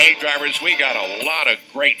Hey, drivers, we got a lot of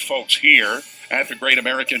great folks here at the Great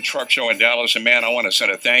American Truck Show in Dallas. And, man, I want to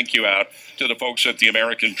send a thank you out to the folks at the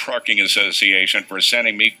American Trucking Association for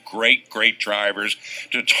sending me great drivers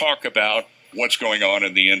to talk about what's going on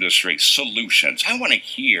in the industry, solutions. I want to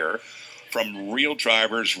hear from real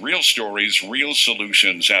drivers, real stories, real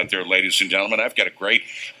solutions out there, ladies and gentlemen. I've got a great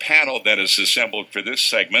panel that is assembled for this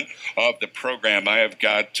segment of the program. I have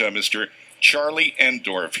got Mr. Charlie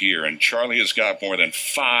Endorf here, and Charlie has got more than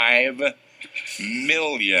 5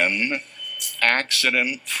 million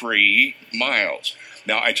accident-free miles.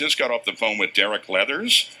 Now, I just got off the phone with Derek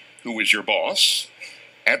Leathers, who was your boss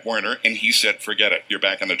at Werner, and he said, forget it, you're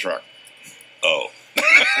back in the truck. Oh.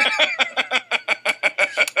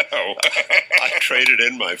 I traded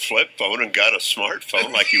in my flip phone and got a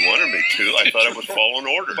smartphone like you wanted me to. I thought I was following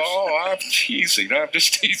orders. Oh, I'm teasing. I'm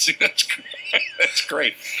just teasing. That's great. That's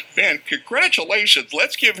great. Man, congratulations.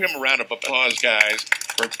 Let's give him a round of applause, guys,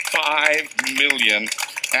 for 5 million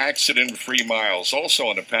accident-free miles. Also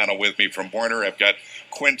on the panel with me from Werner, I've got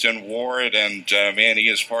Quentin Ward, and, man, he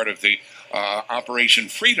is part of the Operation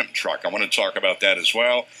Freedom Truck. I want to talk about that as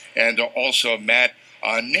well. And also Matt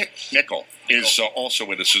Nikkel is also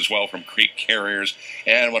with us as well from Crete Carriers.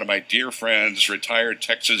 And one of my dear friends, retired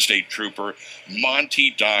Texas State Trooper, Monty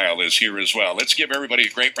Dial, is here as well. Let's give everybody a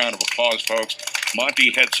great round of applause, folks.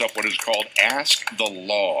 Monty heads up what is called Ask the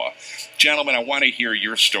Law. Gentlemen, I want to hear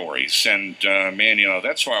your stories. And, man, you know,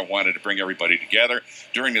 that's why I wanted to bring everybody together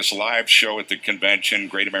during this live show at the convention,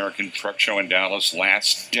 Great American Truck Show in Dallas,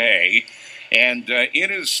 last day. And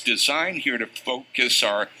it is designed here to focus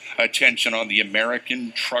our attention on the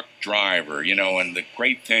American truck driver, you know, and the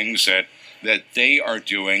great things that they are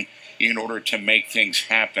doing in order to make things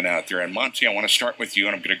happen out there. And Monty, I want to start with you,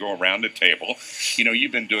 and I'm going to go around the table. You know,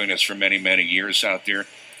 you've been doing this for many, many years out there.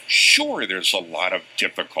 Sure, there's a lot of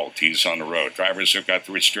difficulties on the road. Drivers have got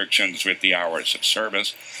the restrictions with the hours of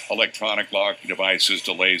service, electronic locking devices,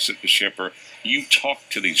 delays at the shipper. You talk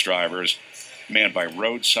to these drivers, man, by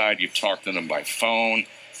roadside. You've talked to them by phone.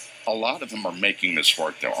 A lot of them are making this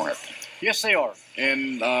work, though, aren't they? Yes, they are.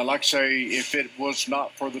 And like I say, if it was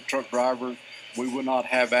not for the truck driver, we would not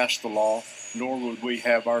have Ask the Law, nor would we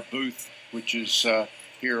have our booth, which is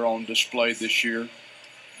here on display this year.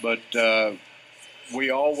 But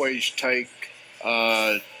we always take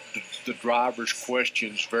the driver's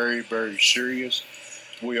questions very, very serious.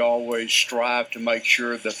 We always strive to make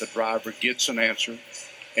sure that the driver gets an answer.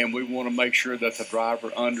 And we want to make sure that the driver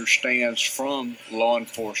understands from law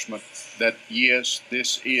enforcement that, yes,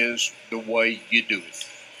 this is the way you do it.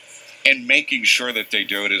 And making sure that they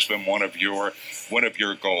do it has been one of your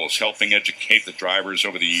goals, helping educate the drivers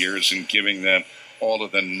over the years and giving them all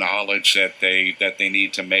of the knowledge that they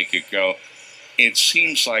need to make it go. It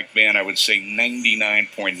seems like, man, I would say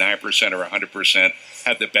 99.9% or 100%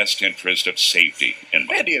 have the best interest of safety in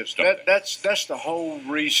mind. It is. That's the whole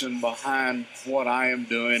reason behind what I am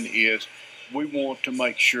doing is we want to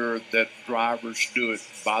make sure that drivers do it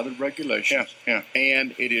by the regulations,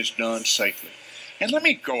 and it is done safely. And let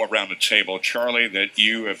me go around the table, Charlie, that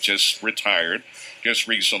you have just retired just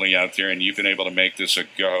recently out there, and you've been able to make this a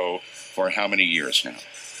go for how many years now?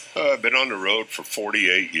 I've been on the road for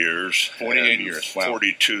 48 years. 48 years, wow.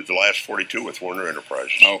 42, the last 42 with Werner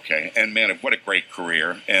Enterprises. Okay, and man, what a great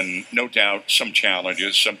career. And no doubt some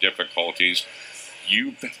challenges, some difficulties.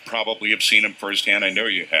 You probably have seen them firsthand, I know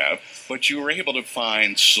you have, but you were able to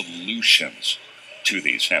find solutions to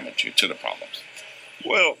these, haven't you, to the problems?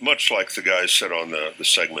 Well, much like the guys said on the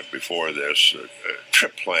segment before this,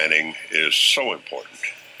 trip planning is so important.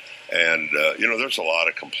 And, you know, there's a lot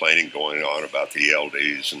of complaining going on about the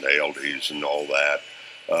ELDs and ALDs and all that.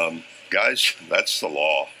 Guys, that's the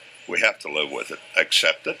law. We have to live with it.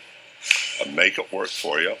 Accept it. Make it work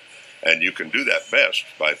for you. And you can do that best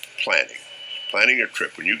by planning your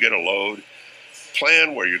trip. When you get a load,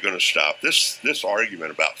 plan where you're going to stop. This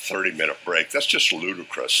argument about 30-minute break, that's just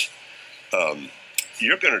ludicrous.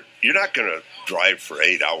 You're not going to drive for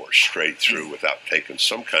 8 hours straight through without taking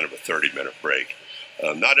some kind of a 30-minute break.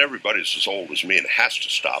 Not everybody's as old as me and has to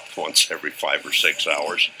stop once every 5 or 6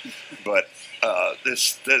 hours. But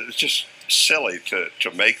it's just silly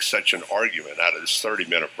to make such an argument out of this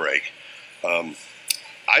 30-minute break.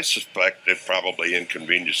 I suspect it probably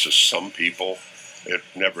inconveniences some people. It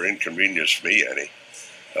never inconvenienced me any.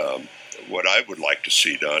 What I would like to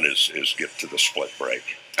see done is get to the split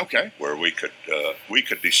break. Okay. Where we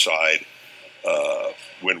could decide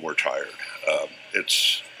when we're tired.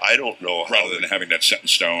 I don't know how. Rather than having that set in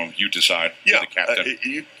stone, you decide. Yeah, the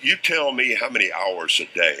captain. You tell me how many hours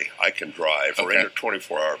a day I can drive, or in a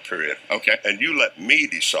 24-hour period. Okay. And you let me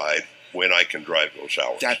decide when I can drive those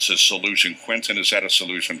hours. That's a solution. Quentin, is that a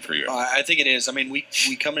solution for you? I think it is. I mean, we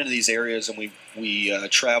come into these areas and we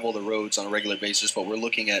travel the roads on a regular basis, but we're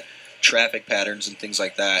looking at traffic patterns and things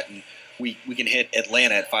like that. And we can hit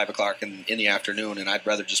Atlanta at 5 o'clock in the afternoon, and I'd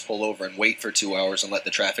rather just pull over and wait for 2 hours and let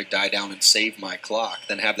the traffic die down and save my clock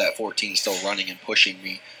than have that 14 still running and pushing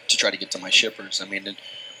me to try to get to my shippers. I mean,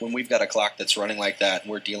 when we've got a clock that's running like that,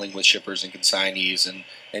 and we're dealing with shippers and consignees and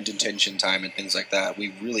detention time and things like that,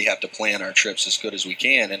 we really have to plan our trips as good as we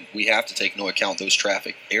can, and we have to take into account those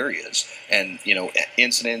traffic areas and,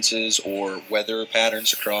 incidences or weather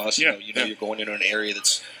patterns across. You're going into an area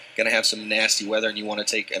that's going to have some nasty weather, and you want to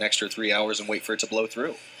take an extra 3 hours and wait for it to blow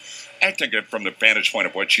through. I think that from the vantage point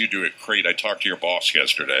of what you do at Crete, I talked to your boss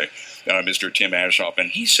yesterday, Mr. Tim Ashoff, and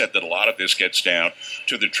he said that a lot of this gets down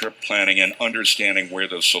to the trip planning and understanding where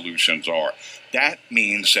those solutions are. That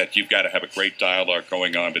means that you've got to have a great dialogue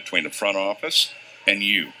going on between the front office and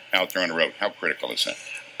you out there on the road. How critical is that?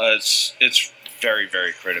 It's very,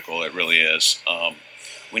 very critical. It really is.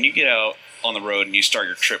 When you get out on the road and you start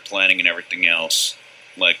your trip planning and everything else,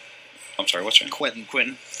 I'm sorry, what's your name?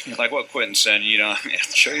 Quentin. Like what Quentin said,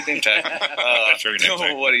 show your name tag.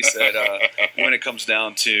 What he said when it comes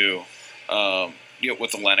down to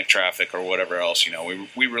with Atlantic traffic or whatever else,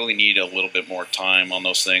 we really need a little bit more time on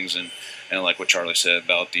those things, and like what Charlie said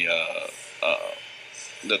about the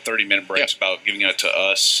 30-minute breaks, about giving it to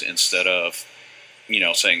us instead of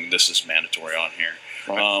saying this is mandatory on here.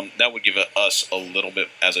 Right. That would give us a little bit,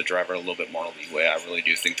 as a driver, a little bit more leeway. I really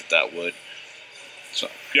do think that would. So,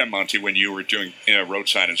 yeah, Monty, when you were doing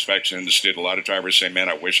roadside inspections, did a lot of drivers say, "Man,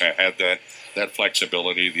 I wish I had that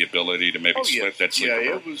flexibility, the ability to maybe split that sleeper?"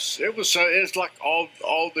 Yeah, it was. It's like all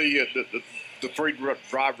the three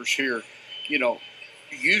drivers here,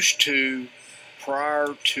 used to,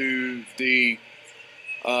 prior to the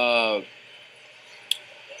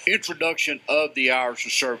introduction of the hours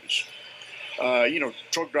of service.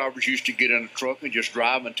 Truck drivers used to get in a truck and just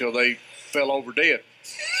drive until they fell over dead.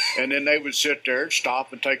 And then they would sit there and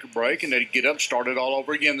stop and take a break, and they'd get up and start it all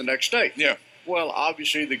over again the next day. Yeah. Well,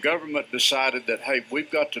 obviously the government decided that, hey, we've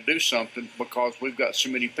got to do something because we've got so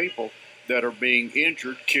many people that are being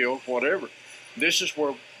injured, killed, whatever. This is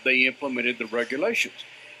where they implemented the regulations.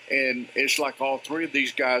 And it's like all three of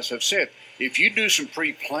these guys have said, if you do some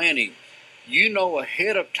pre-planning,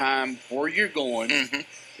 ahead of time where you're going.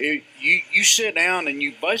 Mm-hmm. You sit down and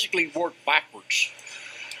you basically work backwards.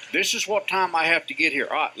 This is what time I have to get here.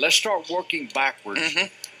 All right, let's start working backwards.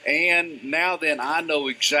 Mm-hmm. And now then I know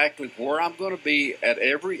exactly where I'm going to be at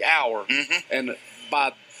every hour. Mm-hmm. And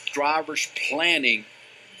by drivers planning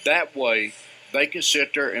that way, they can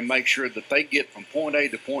sit there and make sure that they get from point A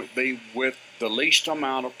to point B with the least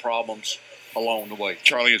amount of problems along the way.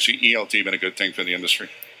 Charlie, has the ELD been a good thing for the industry?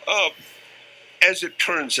 As it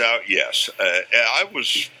turns out, yes. I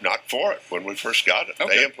was not for it when we first got it.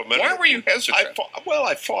 Okay. They implemented Why were you hesitant?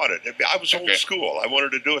 I fought it. I was old school. I wanted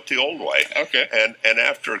to do it the old way. Okay. And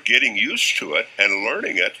after getting used to it and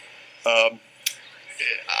learning it, I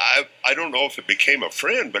don't know if it became a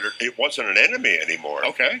friend, but it wasn't an enemy anymore.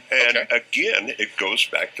 Okay. And again, it goes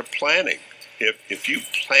back to planning. If you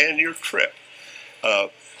plan your trip, I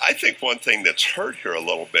think one thing that's hurt here a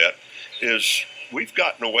little bit is we've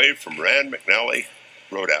gotten away from Rand McNally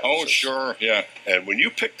road atlases. Oh, sure, yeah. And when you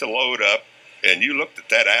picked the load up and you looked at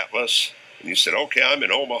that atlas and you said, okay, I'm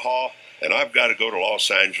in Omaha and I've got to go to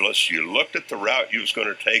Los Angeles, you looked at the route you was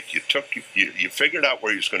going to take, you figured out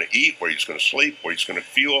where you was going to eat, where you was going to sleep, where you was going to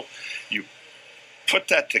fuel. You put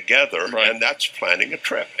that together, right. And that's planning a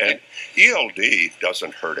trip. And ELD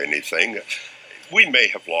doesn't hurt anything. We may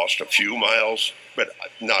have lost a few miles, but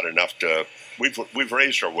not enough to. We've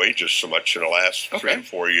raised our wages so much in the last 3 or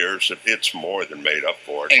 4 years that it's more than made up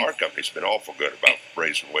for it. Our company's been awful good about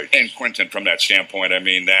raising wages. And Quentin, from that standpoint, I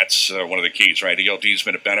mean, that's one of the keys, right? ELD's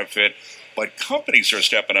been a benefit, but companies are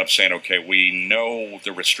stepping up saying, okay, we know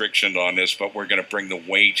the restriction on this, but we're going to bring the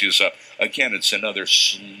wages up. Again, it's another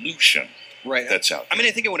solution. Right. That's out there. I mean,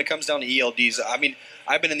 I think when it comes down to ELDs, I mean,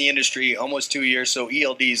 I've been in the industry almost 2 years, so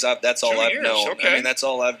ELDs, that's all I've known. Okay. I mean, that's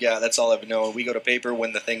all I've got. That's all I've known. We go to paper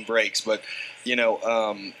when the thing breaks. But,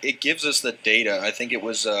 it gives us the data. I think it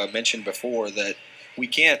was mentioned before that we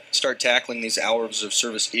can't start tackling these hours of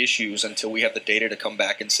service issues until we have the data to come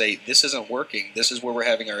back and say, this isn't working. This is where we're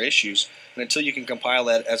having our issues. And until you can compile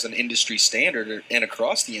that as an industry standard and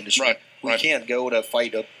across the industry, we can't go to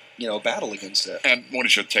fight a battle against it. And what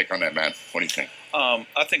is your take on that, man? What do you think? I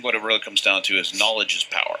think what it really comes down to is knowledge is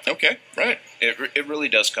power. Okay, right. It really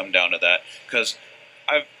does come down to that, because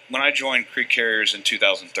when I joined Crete Carriers in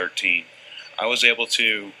 2013, I was able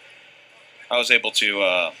to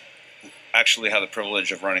actually had the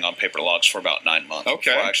privilege of running on paper logs for about 9 months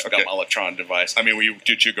Okay, before I actually got my electronic device. I mean,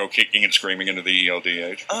 did you go kicking and screaming into the ELD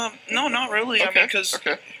age? No, not really. I mean, because,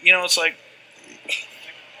 it's like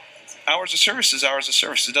hours of service is hours of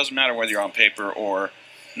service. It doesn't matter whether you're on paper or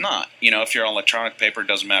not. If you're on electronic paper, it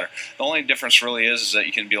doesn't matter. The only difference really is that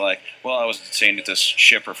you can be like, well, I was detained at this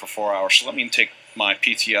shipper for 4 hours, so let me take my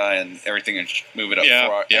PTI and everything and move it up 4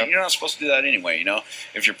 hours. And you're not supposed to do that anyway,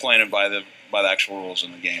 if you're playing it by the actual rules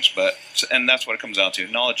in the games. And that's what it comes down to.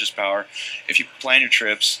 Knowledge is power. If you plan your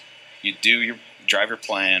trips, you drive your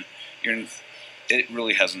plan, it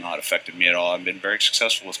really has not affected me at all. I've been very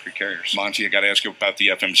successful with Crete carriers. Monty, I got to ask you about the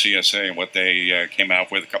FMCSA and what they came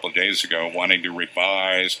out with a couple of days ago, wanting to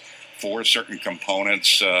revise 4 certain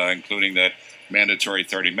components, including that mandatory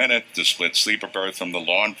 30-minute, the split sleeper berth from the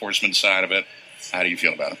law enforcement side of it. How do you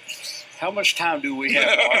feel about it? How much time do we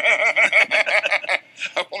have, Mark?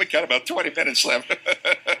 I've only got about 20 minutes left.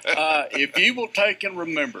 If you will take and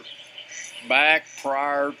remember, back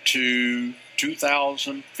prior to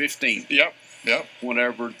 2015,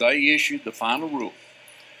 whenever they issued the final rule,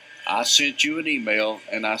 I sent you an email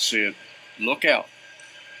and I said, look out.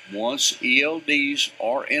 Once ELDs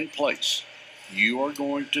are in place, you are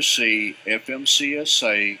going to see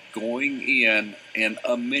FMCSA going in and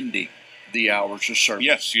amending the hours of service.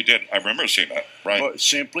 Yes, you did. I remember seeing that. Right. But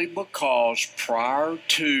simply because prior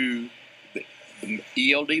to the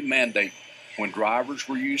ELD mandate, when drivers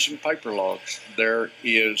were using paper logs, there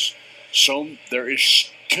is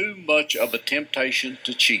too much of a temptation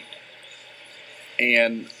to cheat.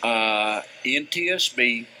 And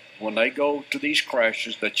NTSB, when they go to these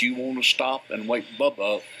crashes that you want to stop and wake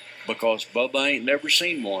Bubba up because Bubba ain't never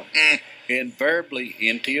seen one, invariably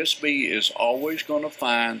NTSB is always going to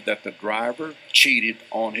find that the driver cheated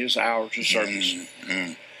on his hours of service.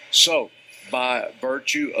 So, by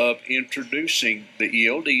virtue of introducing the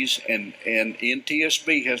ELDs, and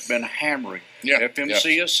NTSB has been hammering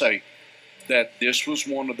FMCSA that this was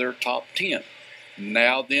one of their top 10.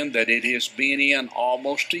 Now then that it has been in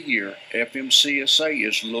almost a year, FMCSA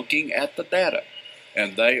is looking at the data,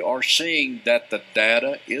 and they are seeing that the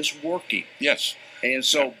data is working. Yes. And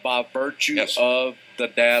so by virtue of the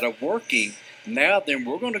data working, now then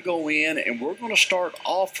we're going to go in and we're going to start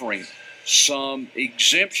offering some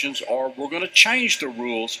exemptions, or we're going to change the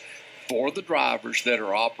rules for the drivers that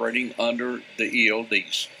are operating under the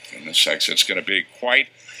ELDs. In this section, it's going to be quite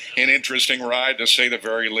an interesting ride, to say the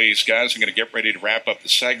very least. Guys, I'm going to get ready to wrap up the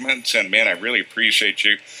segment, and man, I really appreciate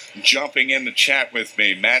you jumping in to chat with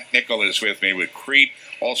me. Matt Nikkel is with me with Crete,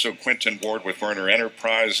 also Quentin Ward with Werner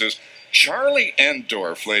Enterprises. Charlie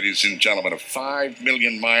Endorf, ladies and gentlemen, a 5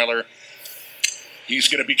 million miler. He's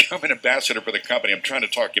going to become an ambassador for the company. I'm trying to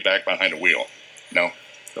talk you back behind the wheel. No?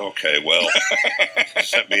 Okay, well,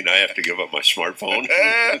 does that mean I have to give up my smartphone?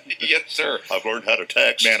 Yes, sir. I've learned how to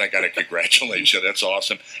text. Man, I got to congratulate you. That's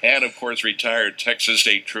awesome. And, of course, retired Texas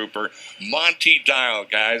State Trooper Monty Dial,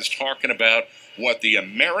 guys, talking about what the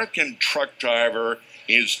American truck driver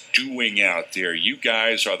is doing out there. You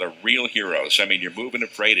guys are the real heroes. I mean, you're moving the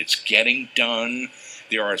freight. It's getting done.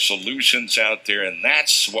 There are solutions out there, and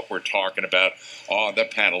that's what we're talking about on the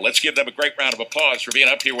panel. Let's give them a great round of applause for being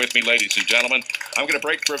up here with me, ladies and gentlemen. I'm going to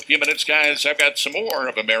break for a few minutes, guys. I've got some more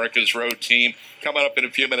of America's Road Team coming up in a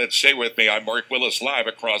few minutes. Stay with me. I'm Mark Willis, live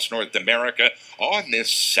across North America on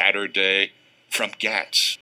this Saturday from GATS.